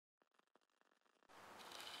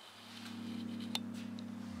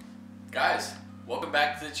Guys, welcome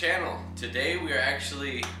back to the channel. Today we are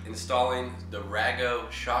actually installing the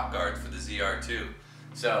Rago Shock Guards for the Zr2.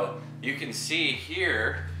 So you can see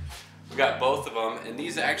here, we got both of them, and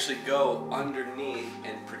these actually go underneath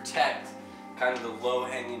and protect kind of the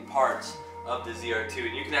low-hanging parts of the Zr2.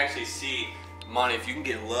 And you can actually see, Monty, if you can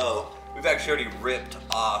get low, we've actually already ripped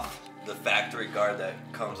off the factory guard that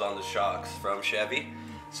comes on the shocks from Chevy.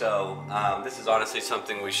 So this is honestly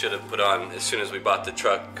something we should have put on as soon as we bought the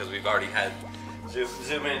truck, because we've already had,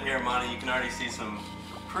 zoom in here, Monty, you can already see some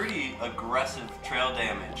pretty aggressive trail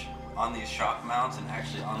damage on these shock mounts and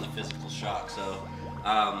actually on the physical shock. So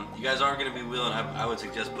you guys are going to be wheeling, I would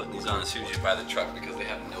suggest putting these on as soon as you buy the truck, because they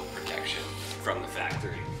have no protection from the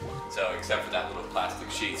factory. So except for that little plastic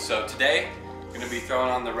sheath. So today we're going to be throwing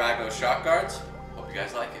on the Rago Shock Guards. Hope you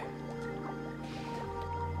guys like it.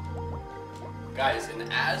 Guys, and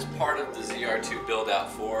as part of the Zr2 build out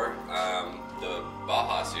for the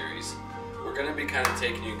Baja series, we're going to be kind of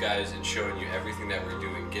taking you guys and showing you everything that we're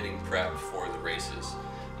doing, getting prepped for the races.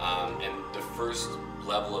 And the first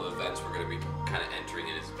level of events we're going to be kind of entering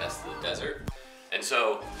in is Best of the Desert. And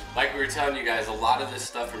so, like we were telling you guys, a lot of this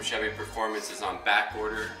stuff from Chevy Performance is on back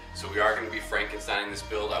order. So we are going to be Frankensteining this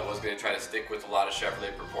build. I was going to try to stick with a lot of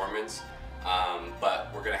Chevrolet Performance, but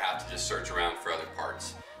we're going to have to just search around for other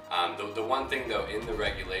parts. The one thing though, in the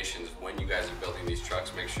regulations, when you guys are building these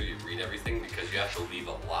trucks, make sure you read everything, because you have to leave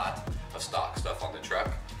a lot of stock stuff on the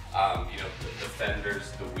truck. You know, the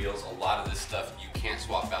fenders, the wheels, a lot of this stuff you can't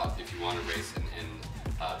swap out if you want to race in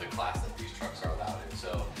the class that these trucks are allowed in.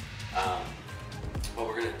 So what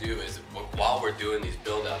we're going to do is, while we're doing these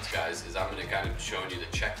build outs, guys, is I'm going to kind of showing you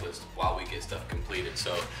the checklist while we get stuff completed.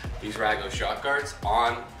 So these Rago Shock Guards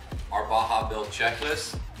on our Baja build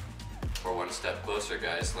checklist. We're one step closer,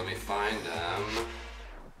 guys. Let me find them.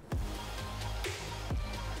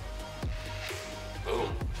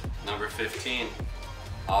 Boom. Number 15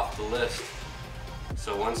 off the list.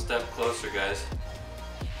 So one step closer, guys,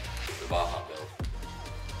 to the Baja build.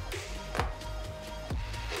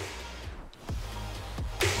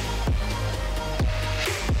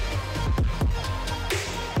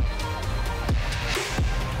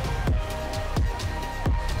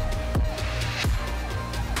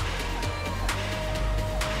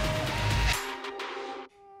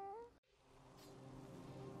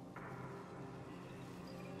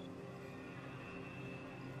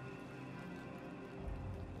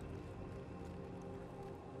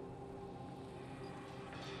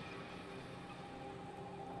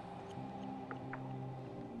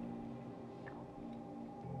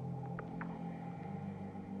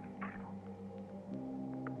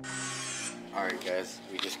 Alright guys,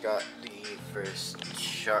 we just got the first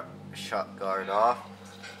shock guard off.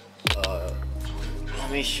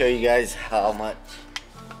 Let me show you guys how much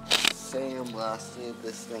sandblasted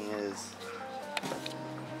this thing is.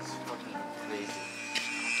 It's fucking crazy.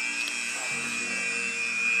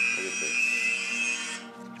 Look at this.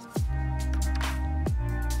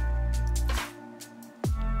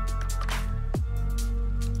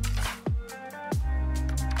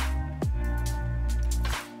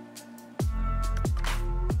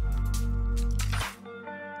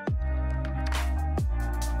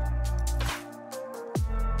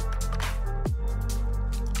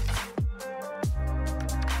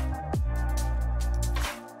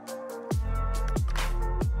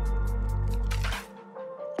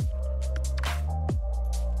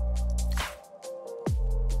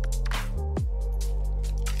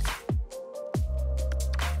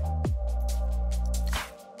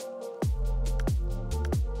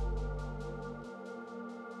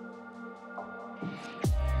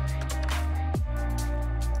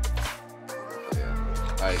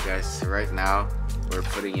 Alright guys, so right now we're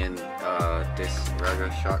putting in this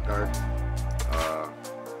Rago Shock Guard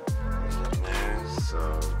in there,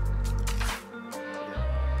 so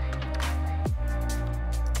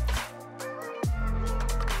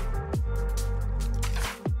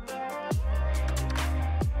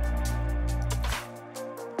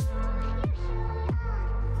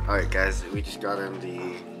alright guys, we just got in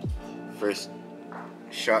the first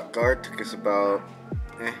shock guard. Took us about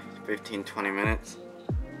 15-20 minutes.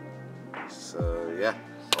 So yeah,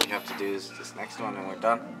 all we have to do is this next one and we're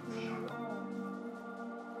done.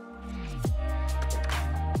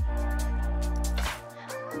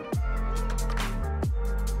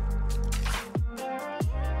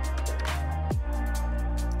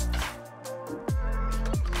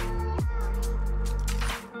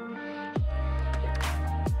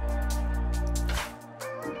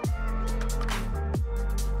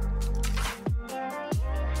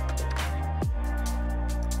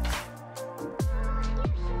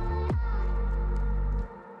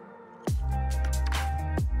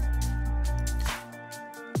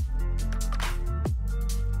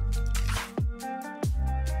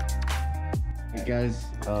 Guys,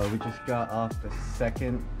 we just got off the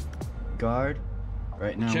second guard.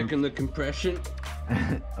 Right now checking the compression.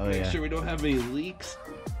 Oh Make yeah. sure we don't have any leaks.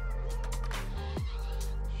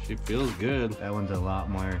 She feels good. That one's a lot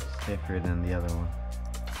more stiffer than the other one.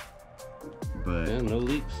 But yeah, no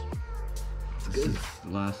leaks. It's this good. is the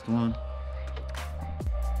last one.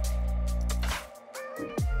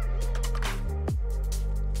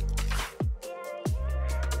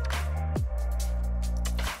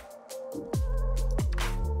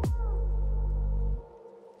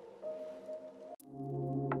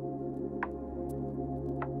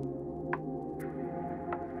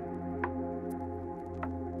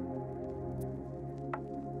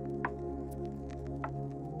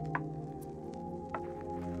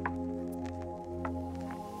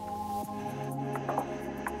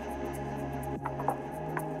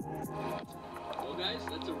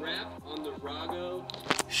 That's a wrap on the Rago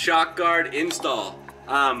Shock Guard install.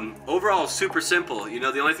 Overall, super simple. You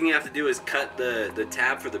know, the only thing you have to do is cut the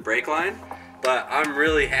tab for the brake line. But I'm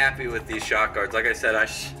really happy with these shock guards. Like I said, I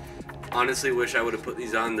honestly wish I would have put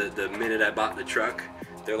these on the minute I bought the truck.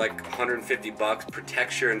 They're like 150 bucks.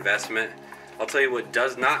 Protects your investment. I'll tell you what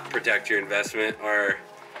does not protect your investment are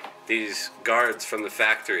these guards from the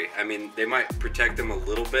factory. I mean, they might protect them a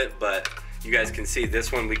little bit, but you guys can see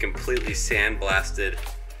this one we completely sandblasted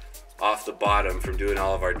off the bottom from doing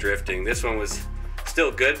all of our drifting. This one was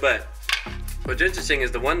still good, but what's interesting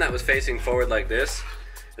is the one that was facing forward like this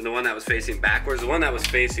and the one that was facing backwards, the one that was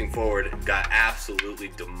facing forward got absolutely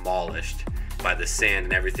demolished by the sand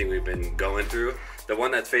and everything we've been going through. The one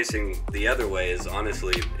that's facing the other way is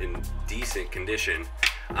honestly in decent condition.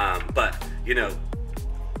 But you know,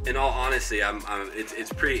 in all honesty,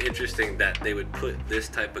 it's pretty interesting that they would put this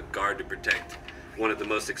type of guard to protect one of the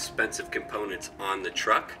most expensive components on the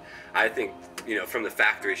truck. I think, you know, from the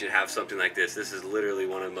factory should have something like this. This is literally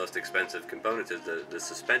one of the most expensive components, is the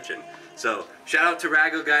suspension. So shout out to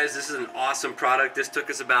Rago, guys. This is an awesome product. This took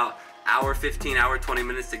us about hour 15, hour 20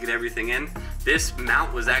 minutes to get everything in. This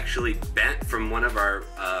mount was actually bent from one of our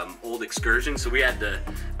old excursions, so we had to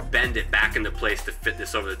bend it back into place to fit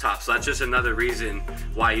this over the top. So that's just another reason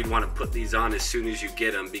why you'd want to put these on as soon as you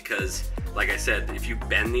get them, because like I said, if you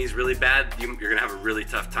bend these really bad, you're gonna have a really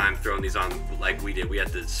tough time throwing these on like we did. We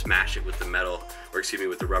had to smash it with the metal, or excuse me,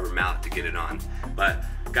 with the rubber mallet to get it on. But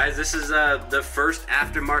guys, this is the first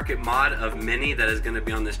aftermarket mod of many that is gonna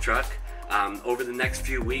be on this truck. Over the next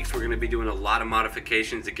few weeks, we're going to be doing a lot of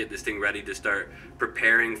modifications to get this thing ready to start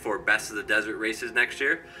preparing for Best of the Desert races next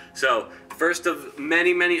year. So first of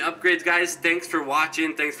many, many upgrades, guys. Thanks for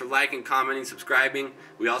watching. Thanks for liking, commenting, subscribing.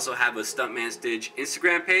 We also have a StuntManStige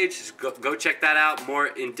Instagram page. Just go check that out, more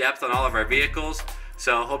in depth on all of our vehicles.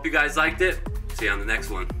 So hope you guys liked it. See you on the next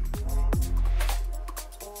one.